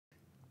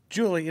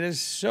Julie, it is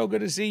so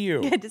good to see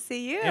you. Good to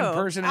see you. In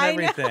person and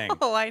everything.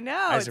 I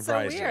know. It's so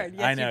weird. You. Yes,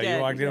 I know. You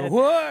walked in.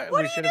 What?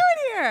 What are you doing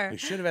here? We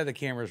should have had the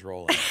cameras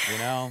rolling, you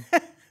know?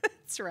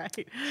 That's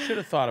right. Should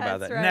have thought about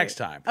that next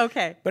time.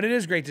 Okay. But it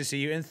is great to see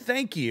you. And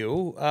thank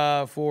you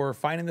for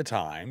finding the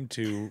time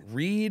to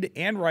read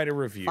and write a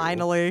review.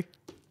 Finally.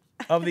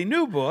 Of the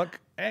new book.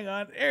 Hang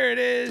on. There it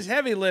is.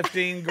 Heavy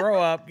Lifting,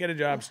 Grow Up, Get a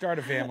Job, Start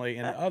a Family,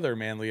 and Other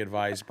Manly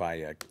Advice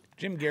by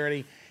Jim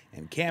Garrity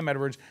and Cam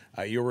Edwards.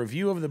 Your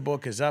review of the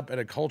book is up at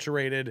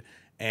Acculturated,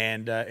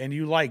 and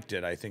you liked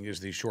it, I think, is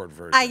the short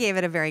version. I gave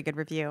it a very good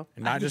review.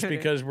 Not just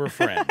because we're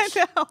friends.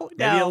 No.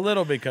 Maybe a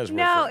little because we're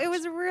friends.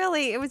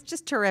 No, it was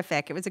just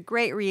terrific. It was a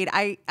great read.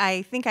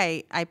 I think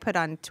I put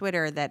on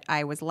Twitter that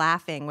I was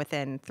laughing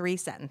within 3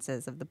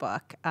 sentences of the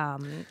book.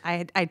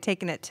 I'd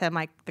taken it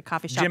to the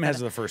coffee shop. Jim has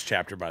the first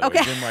chapter, by the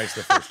way. Jim writes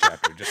the first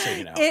chapter, just so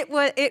you know.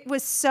 It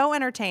was so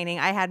entertaining.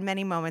 I had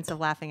many moments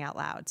of laughing out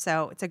loud.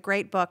 So it's a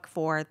great book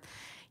for...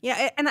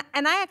 Yeah, and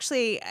I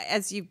actually,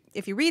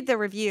 if you read the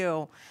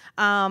review,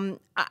 I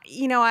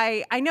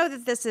know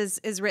that this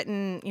is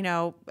written,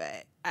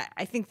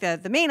 I think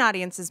the main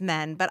audience is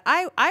men, but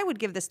I would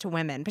give this to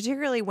women,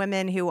 particularly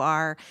women who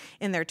are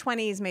in their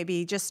 20s,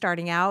 maybe just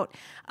starting out,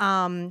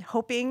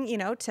 hoping,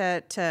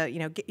 to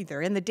get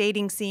either in the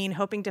dating scene,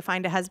 hoping to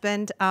find a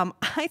husband.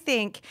 I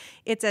think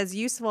it's as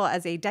useful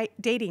as a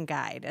dating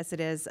guide as it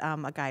is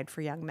a guide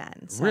for young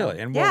men. So, really?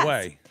 In what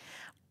way?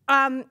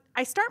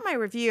 I start my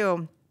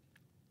review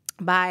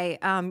by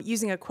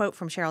using a quote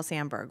from Sheryl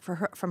Sandberg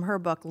from her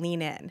book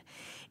Lean In,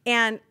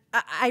 and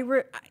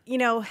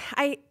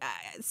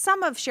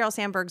some of Sheryl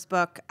Sandberg's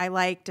book I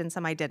liked and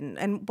some I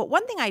didn't. But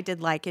one thing I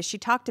did like is she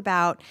talked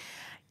about,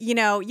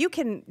 you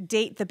can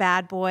date the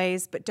bad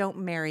boys, but don't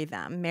marry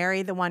them.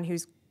 Marry the one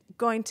who's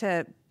going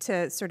to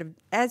sort of,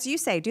 as you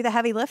say, do the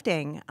heavy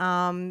lifting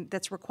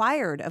that's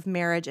required of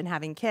marriage and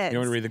having kids. You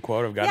want to read the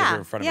quote? I've got it here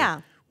in front of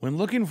me. When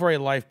looking for a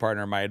life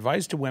partner, my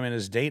advice to women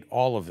is date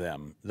all of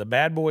them. The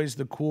bad boys,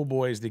 the cool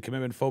boys, the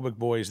commitment-phobic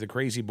boys, the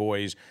crazy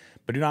boys,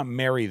 but do not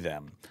marry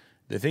them.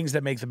 The things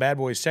that make the bad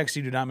boys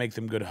sexy do not make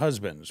them good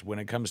husbands. When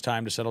it comes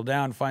time to settle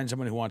down, find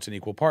someone who wants an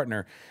equal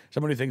partner,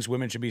 someone who thinks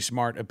women should be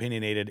smart,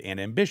 opinionated, and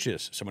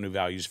ambitious, someone who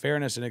values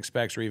fairness and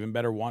expects, or even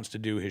better, wants to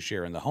do his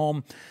share in the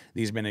home.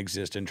 These men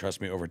exist, and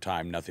trust me, over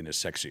time, nothing is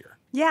sexier.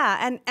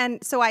 Yeah,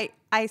 and so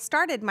I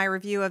started my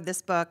review of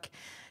this book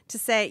to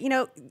say,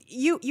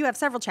 you have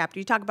several chapters.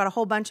 You talk about a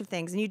whole bunch of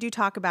things, and you do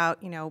talk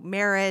about,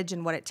 marriage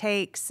and what it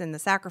takes and the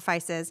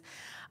sacrifices.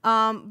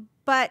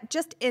 But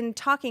just in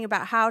talking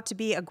about how to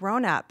be a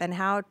grown-up and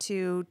how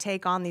to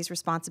take on these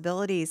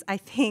responsibilities, I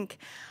think,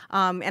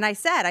 and I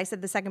said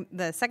the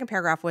second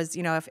paragraph was,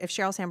 if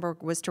Sheryl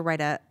Sandberg was to write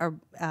a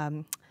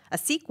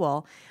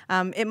sequel,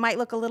 it might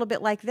look a little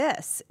bit like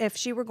this. If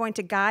she were going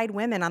to guide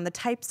women on the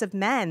types of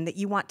men that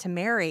you want to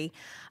marry,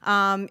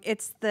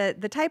 it's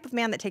the type of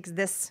man that takes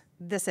this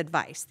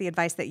advice, the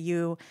advice that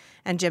you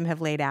and Jim have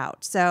laid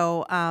out.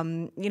 So,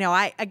 I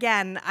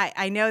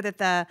know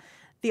that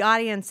the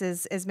audience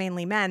is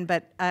mainly men,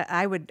 but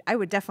I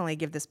would definitely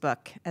give this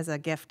book as a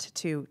gift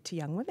to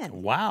young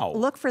women. Wow!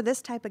 Look for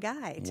this type of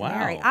guy to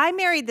marry. I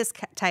married this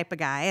type of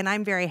guy, and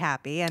I'm very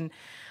happy. And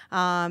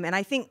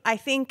I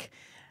think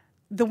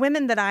the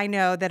women that I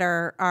know that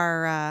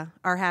are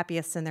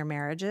happiest in their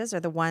marriages are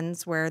the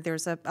ones where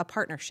there's a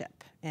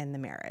partnership in the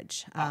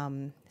marriage.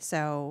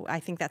 So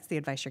I think that's the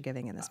advice you're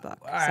giving in this book.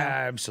 So,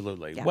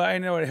 absolutely. Yeah. Well, I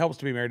know it helps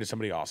to be married to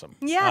somebody awesome.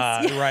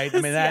 Yes. Right?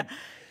 I mean, that. Yeah.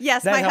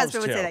 Yes, that my helps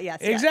husband would say that. Yes.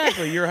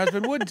 Exactly. Your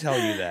husband would tell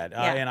you that.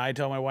 Yeah. And I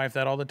tell my wife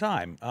that all the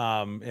time.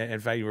 In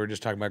fact, you were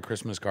just talking about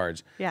Christmas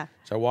cards. Yeah.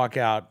 So I walk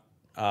out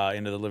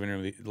into the living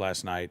room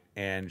last night,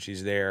 and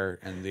she's there,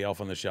 and the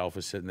elf on the shelf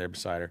is sitting there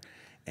beside her,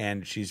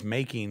 and she's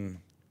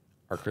making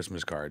our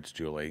Christmas cards,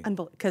 Julie.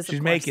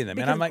 She's making them.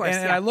 And I'm like,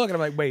 and I look, and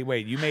I'm like,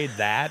 wait, you made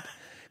that?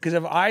 Because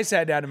if I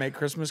sat down to make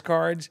Christmas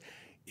cards,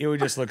 it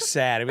would just look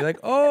sad. I'd be like,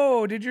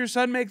 oh, did your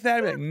son make that?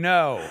 I'd be like,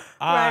 no,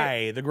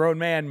 the grown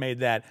man, made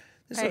that.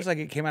 This looks like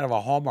it came out of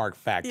a Hallmark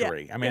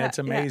factory. Yeah. I mean, it's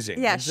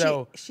amazing. Yeah,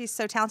 so, she's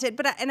so talented.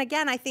 But and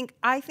again, I think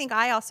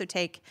I also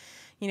take,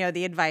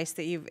 the advice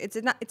that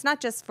it's not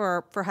just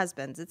for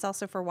husbands. It's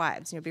also for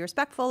wives. Be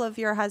respectful of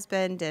your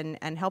husband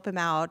and help him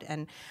out.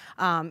 And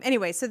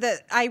anyway, so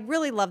I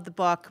really loved the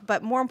book.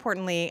 But more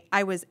importantly,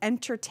 I was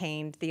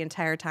entertained the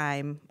entire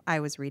time I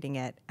was reading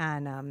it.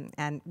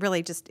 And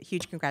really just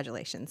huge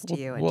congratulations to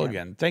you. And well, Jim.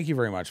 Again, thank you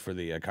very much for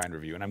the kind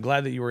review. And I'm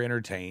glad that you were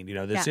entertained.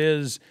 This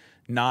is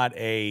not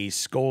a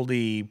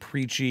scoldy,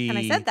 preachy. And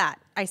I said that.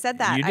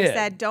 You did. I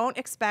said, don't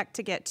expect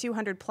to get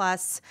 200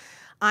 plus.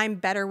 I'm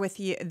better with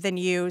you than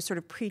you, sort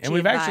of preachy And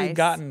we've advice. actually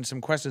gotten some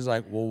questions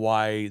like, well,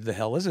 why the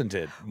hell isn't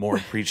it more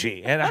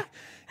preachy? And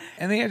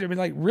And the answer, I mean,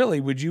 like, really,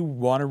 would you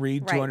want to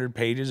read 200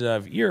 pages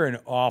of, you're an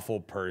awful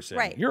person.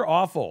 You're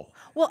awful.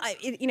 Well,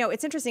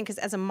 it's interesting because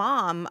as a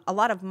mom, a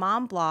lot of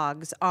mom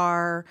blogs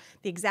are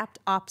the exact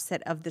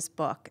opposite of this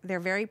book. They're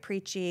very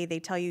preachy. They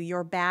tell you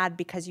you're bad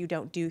because you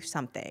don't do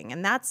something.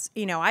 And that's,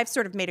 I've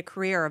sort of made a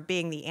career of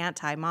being the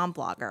anti-mom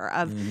blogger,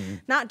 of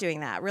not doing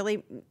that,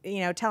 really,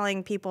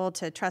 telling people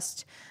to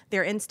trust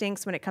their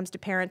instincts when it comes to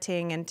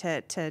parenting and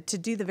to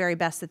do the very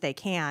best that they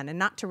can and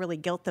not to really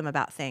guilt them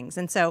about things.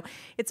 And so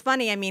it's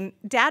funny. I mean,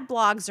 dad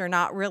blogs are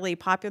not really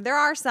popular. There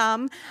are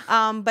some,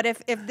 but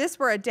if this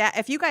were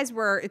if you guys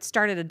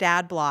started a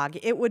dad blog,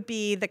 it would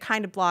be the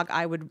kind of blog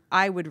I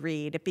would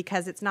read,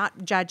 because it's not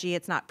judgy,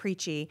 it's not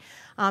preachy.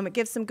 It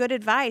gives some good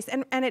advice,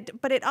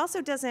 but it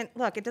also doesn't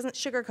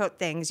sugarcoat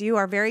things. You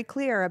are very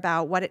clear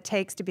about what it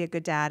takes to be a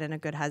good dad and a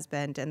good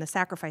husband, and the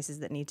sacrifices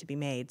that need to be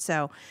made.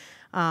 So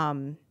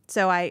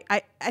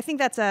I think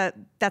that's a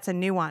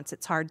nuance.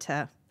 It's hard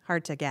to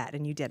get,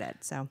 and you did it.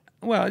 So.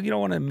 Well, you don't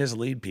want to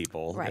mislead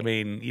people. Right. I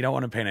mean, you don't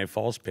want to paint a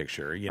false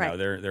picture. You know,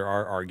 there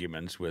are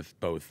arguments with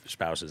both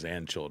spouses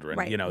and children.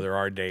 Right. There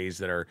are days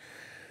that are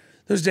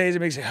those days it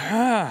makes you,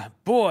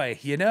 boy,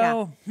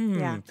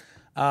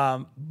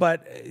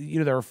 but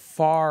there are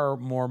far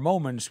more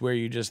moments where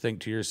you just think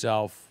to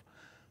yourself,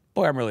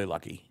 boy, I'm really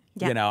lucky.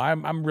 Yeah.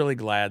 I'm really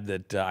glad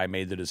that I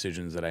made the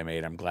decisions that I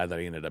made. I'm glad that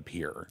I ended up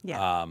here.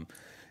 Yeah.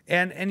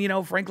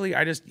 And frankly,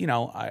 I just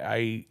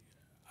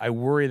I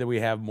worry that we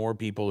have more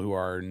people who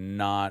are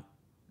not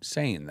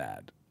saying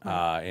that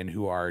and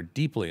who are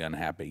deeply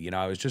unhappy.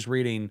 I was just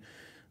reading,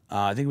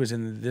 I think it was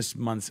in this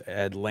month's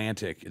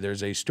Atlantic,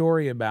 there's a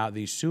story about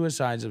the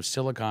suicides of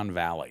Silicon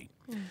Valley.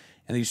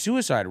 And the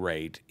suicide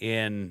rate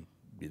in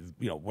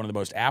one of the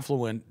most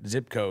affluent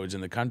zip codes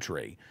in the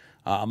country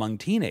among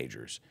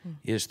teenagers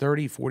is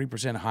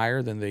 30-40%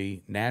 higher than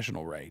the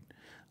national rate.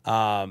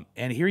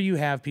 And here you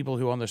have people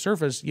who on the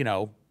surface,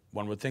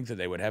 one would think that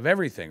they would have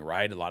everything,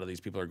 right? A lot of these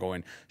people are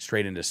going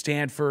straight into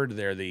Stanford.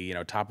 They're the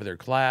top of their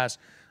class.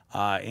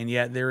 And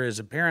yet there is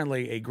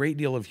apparently a great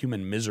deal of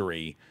human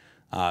misery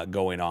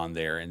going on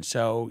there. And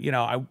so,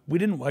 we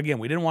didn't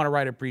want to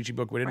write a preachy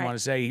book. We didn't want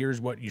to say, here's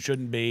what you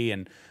shouldn't be.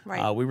 And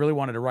we really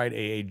wanted to write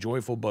a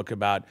joyful book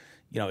about,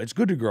 it's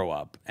good to grow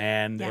up.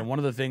 And one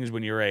of the things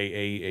when you're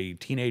a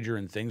teenager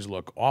and things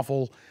look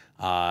awful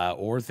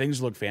or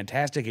things look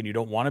fantastic and you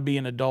don't want to be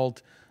an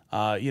adult,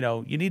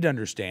 you need to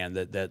understand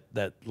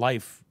that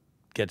life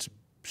gets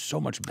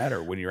so much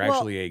better when you're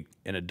actually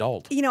an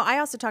adult. I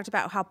also talked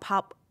about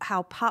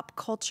how pop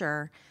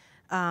culture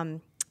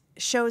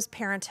shows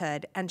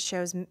parenthood and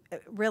shows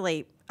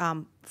really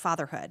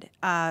fatherhood.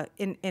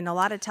 In a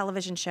lot of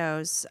television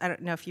shows, I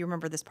don't know if you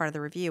remember this part of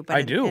the review, but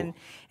I do.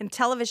 In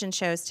television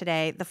shows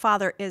today, the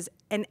father is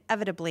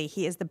inevitably,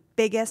 he is the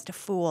biggest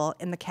fool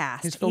in the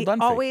cast. He's Phil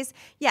Dunphy.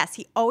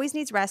 He always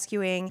needs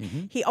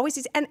rescuing. He always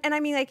needs, and I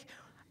mean, like,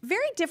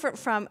 very different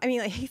from,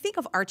 you think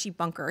of Archie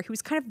Bunker, who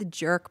was kind of the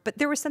jerk, but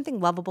there was something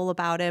lovable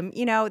about him.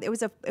 It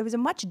was a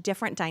much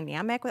different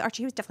dynamic with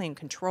Archie. He was definitely in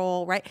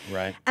control, right?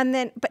 Right. And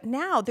then, but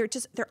now they're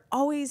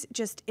always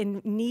just in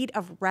need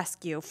of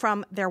rescue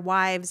from their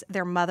wives,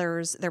 their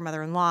mothers, their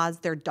mother-in-laws,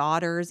 their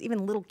daughters,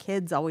 even little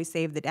kids always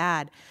save the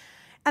dad.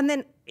 And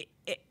then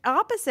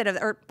opposite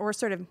of, or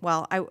sort of,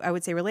 well, I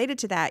would say related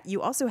to that,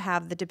 you also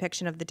have the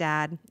depiction of the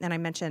dad, and I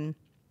mentioned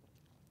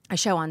a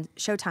show on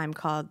Showtime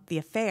called The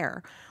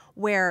Affair,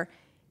 where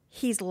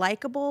he's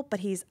likable, but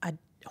he's a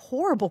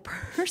horrible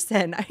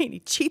person. I mean, he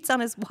cheats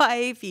on his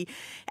wife,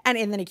 and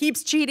then he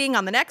keeps cheating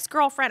on the next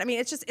girlfriend. I mean,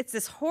 it's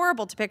this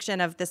horrible depiction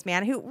of this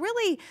man who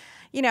really,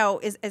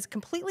 is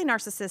completely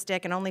narcissistic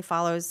and only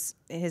follows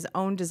his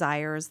own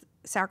desires,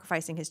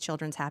 sacrificing his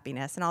children's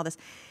happiness and all this.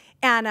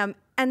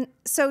 And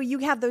so you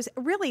have those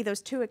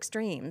two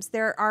extremes.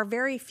 There are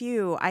very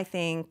few, I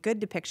think,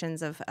 good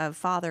depictions of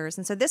fathers.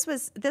 And so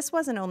this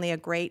wasn't only a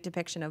great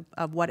depiction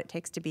of what it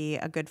takes to be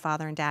a good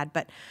father and dad,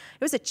 but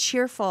it was a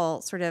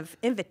cheerful sort of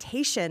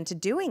invitation to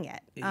doing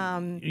it.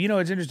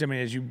 It's interesting. I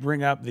mean, as you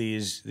bring up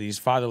these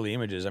fatherly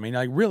images, I mean,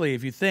 like, really,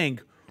 if you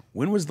think,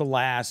 when was the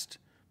last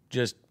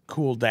just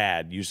cool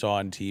dad you saw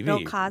on TV?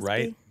 Bill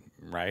Cosby.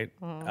 Right.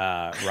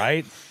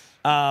 Right.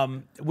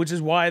 Which is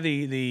why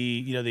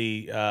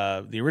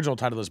the original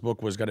title of this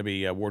book was going to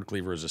be Ward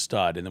Cleaver is a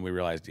Stud, and then we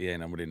realized,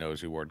 nobody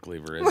knows who Ward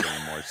Cleaver is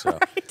anymore. So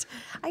right.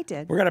 I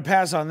did. We're going to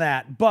pass on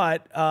that,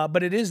 but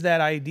it is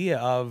that idea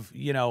of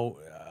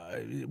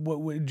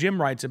what Jim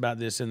writes about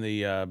this in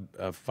the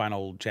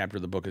final chapter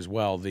of the book as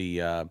well.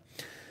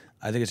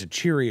 I think it's a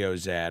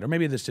Cheerios ad, or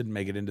maybe this didn't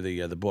make it into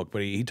the book,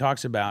 but he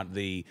talks about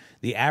the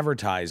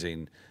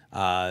advertising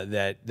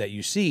that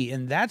you see,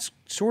 and that's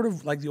sort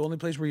of like the only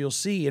place where you'll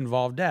see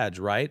involved dads,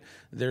 right?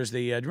 There's do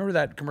you remember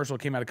that commercial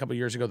that came out a couple of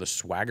years ago, the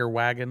Swagger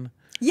Wagon?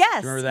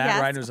 Yes. Do you remember that,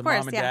 yes, right? It was a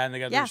mom and dad, and they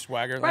got their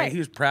swagger. Right. Like, he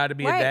was proud to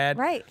be a right, dad.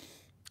 Right.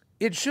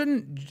 it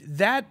shouldn't,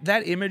 that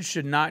image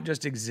should not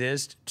just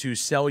exist to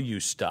sell you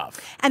stuff.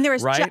 And there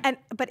is, right?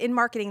 but in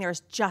marketing, there's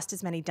just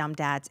as many dumb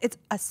dads. It's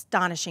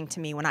astonishing to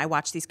me when I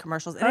watch these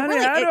commercials. And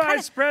Honey, how do I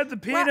spread the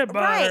peanut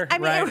butter?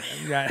 Right. I mean,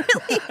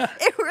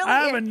 it really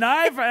I have a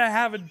knife and I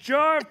have a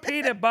jar of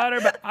peanut butter,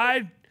 but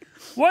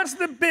what's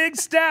the big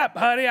step,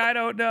 honey? I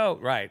don't know.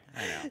 Right.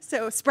 I know.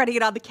 So spreading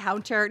it on the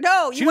counter.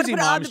 No, you want to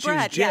put it on the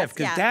bread. Choose Jif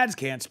because dads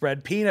can't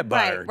spread peanut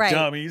butter. Right.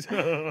 Dummies.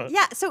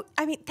 Yeah. So,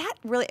 I mean, that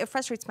really, it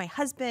frustrates my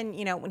husband,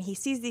 when he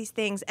sees these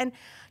things. And,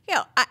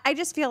 I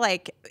just feel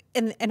like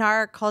in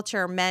our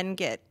culture, men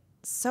get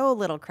so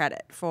little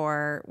credit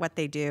for what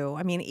they do.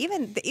 I mean,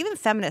 even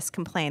feminists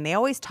complain. They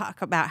always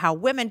talk about how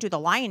women do the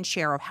lion's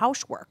share of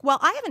housework. Well,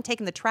 I haven't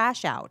taken the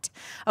trash out,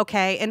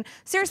 okay? And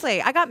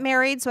seriously, I got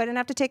married, so I didn't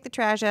have to take the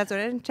trash out, so I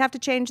didn't have to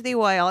change the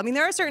oil. I mean,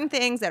 there are certain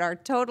things that are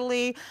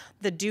totally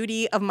the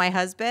duty of my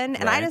husband,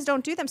 and I just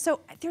don't do them. So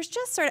there's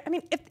just sort of, I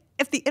mean,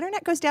 if the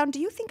internet goes down, do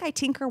you think I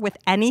tinker with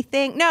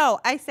anything? No,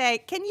 I say,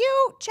 can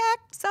you check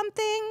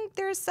something?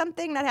 There's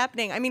something not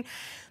happening. I mean,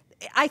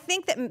 I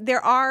think that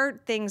there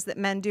are things that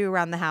men do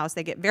around the house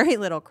they get very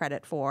little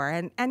credit for,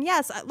 and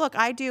yes, look,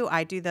 I do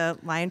the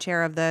lion's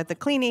share of the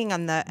cleaning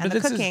and the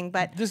cooking,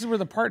 but this is where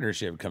the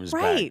partnership comes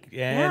back.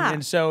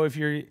 And so if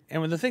you're, and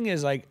when the thing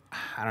is, like,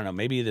 I don't know,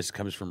 maybe this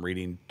comes from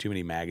reading too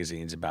many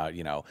magazines about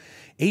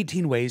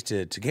 18 ways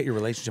to get your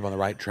relationship on the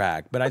right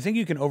track, but I think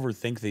you can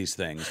overthink these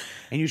things,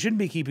 and you shouldn't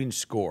be keeping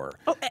score.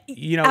 Oh,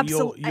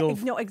 you'll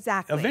no,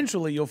 exactly.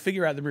 Eventually, you'll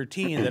figure out the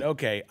routine that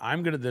okay,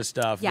 I'm good at this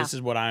stuff. Yeah. This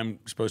is what I'm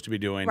supposed to be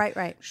doing.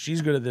 Right.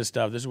 She's good at this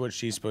stuff. This is what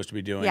she's supposed to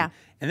be doing. Yeah.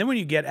 And then when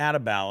you get out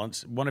of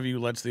balance, one of you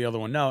lets the other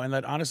one know, and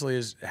that honestly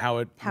is how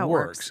it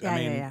works. Yeah, I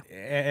mean, yeah.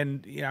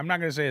 And I'm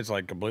not going to say it's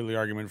like completely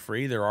argument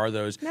free. There are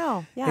those.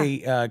 No. Yeah.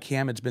 Hey,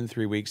 Cam, it's been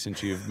 3 weeks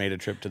since you've made a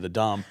trip to the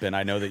dump, and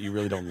I know that you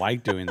really don't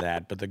like doing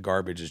that, but the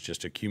garbage is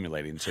just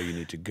accumulating, so you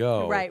need to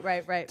go.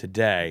 Right.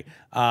 Today,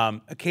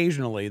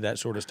 occasionally that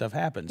sort of stuff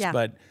happens. Yeah.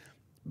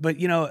 But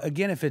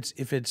again, if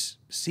it's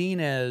seen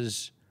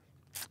as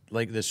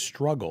like this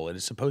struggle, and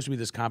it's supposed to be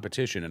this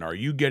competition, and are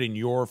you getting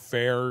your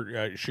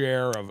fair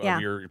share of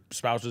your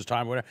spouse's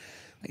time, whatever?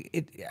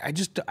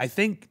 I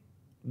think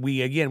we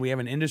have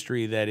an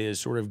industry that is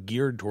sort of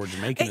geared towards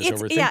making us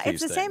overthink these things.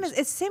 It's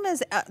the same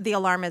as the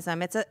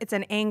alarmism. It's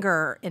an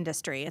anger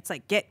industry. It's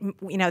like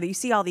you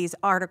see all these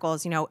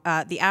articles.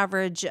 The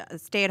average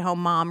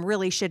stay-at-home mom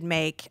really should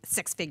make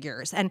 6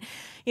 figures, and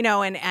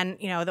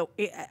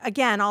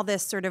again, all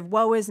this sort of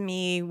woe is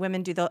me.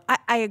 Women do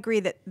I agree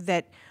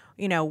that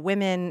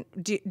women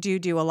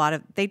do a lot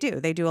of, they do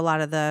a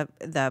lot of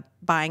the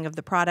buying of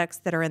the products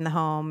that are in the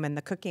home and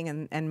the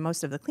cooking and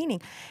most of the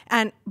cleaning.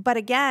 But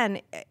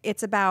again,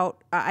 it's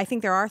about, I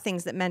think there are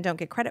things that men don't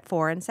get credit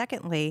for. And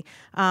secondly,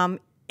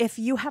 if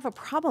you have a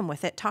problem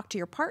with it, talk to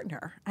your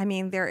partner. I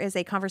mean, there is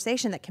a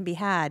conversation that can be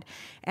had,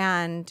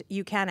 and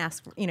you can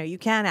ask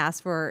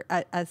for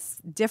a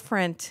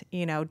different,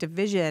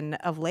 division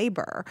of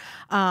labor.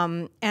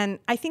 And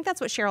I think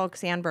that's what Sheryl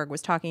Sandberg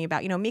was talking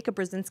about. Mika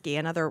Brzezinski,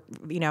 another,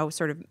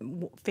 sort of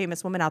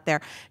famous woman out there,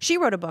 she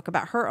wrote a book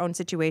about her own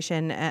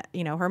situation,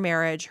 her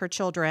marriage, her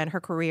children, her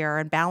career,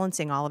 and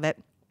balancing all of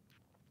it.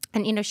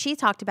 And, she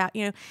talked about,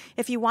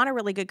 if you want a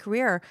really good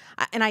career,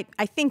 and I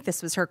think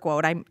this was her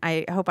quote,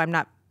 I hope I'm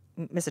not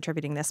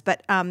misattributing this,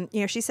 but,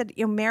 she said,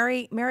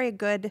 marry a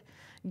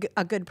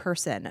good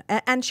person.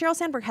 And Sheryl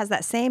Sandberg has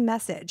that same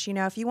message.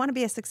 If you want to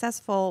be a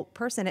successful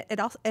person,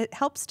 it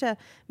helps to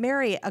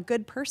marry a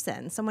good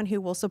person, someone who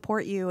will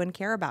support you and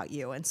care about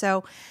you. And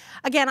so,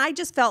 again, I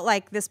just felt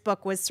like this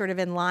book was sort of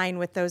in line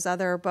with those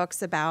other books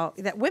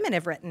that women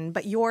have written.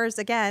 But yours,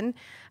 again,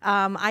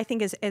 I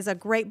think is a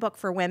great book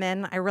for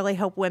women. I really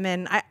hope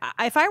women.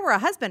 If I were a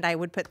husband, I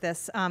would put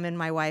this in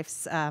my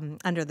wife's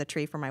under the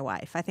tree for my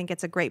wife. I think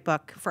it's a great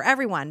book for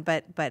everyone,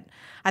 but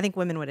I think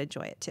women would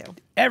enjoy it too.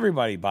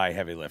 Everybody buy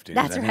Heavy Lifting.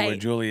 That's I right. think what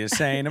Julie is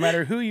saying. No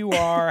matter who you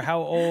are, how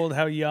old,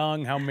 how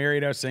young, how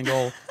married, how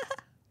single,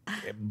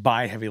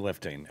 buy Heavy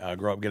Lifting.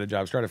 Grow up, get a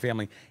job, start a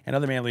family, and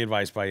other manly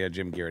advice by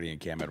Jim Garrity and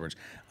Cam Edwards.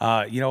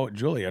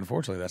 Julie,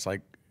 unfortunately,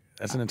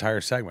 that's an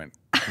entire segment.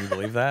 Can you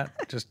believe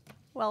that? Just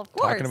well, of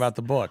course. Talking about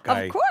the book.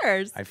 Of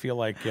course. I feel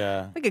like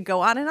we could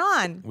go on and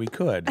on. We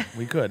could.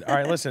 All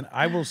right, listen,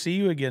 I will see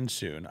you again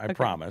soon, I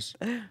promise.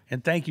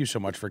 And thank you so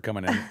much for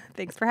coming in.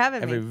 Thanks for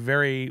having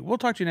me. We'll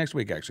talk to you next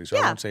week, actually, so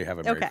I won't say have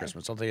a Merry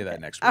Christmas. I'll tell you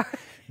that next week.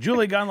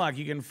 Julie Gunlock,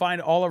 you can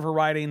find all of her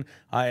writing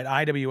at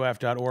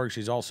iwf.org.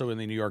 She's also in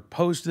the New York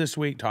Post this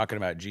week talking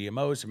about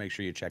GMOs, so make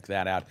sure you check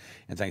that out.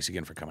 And thanks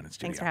again for coming in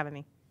studio. Thanks for having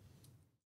me.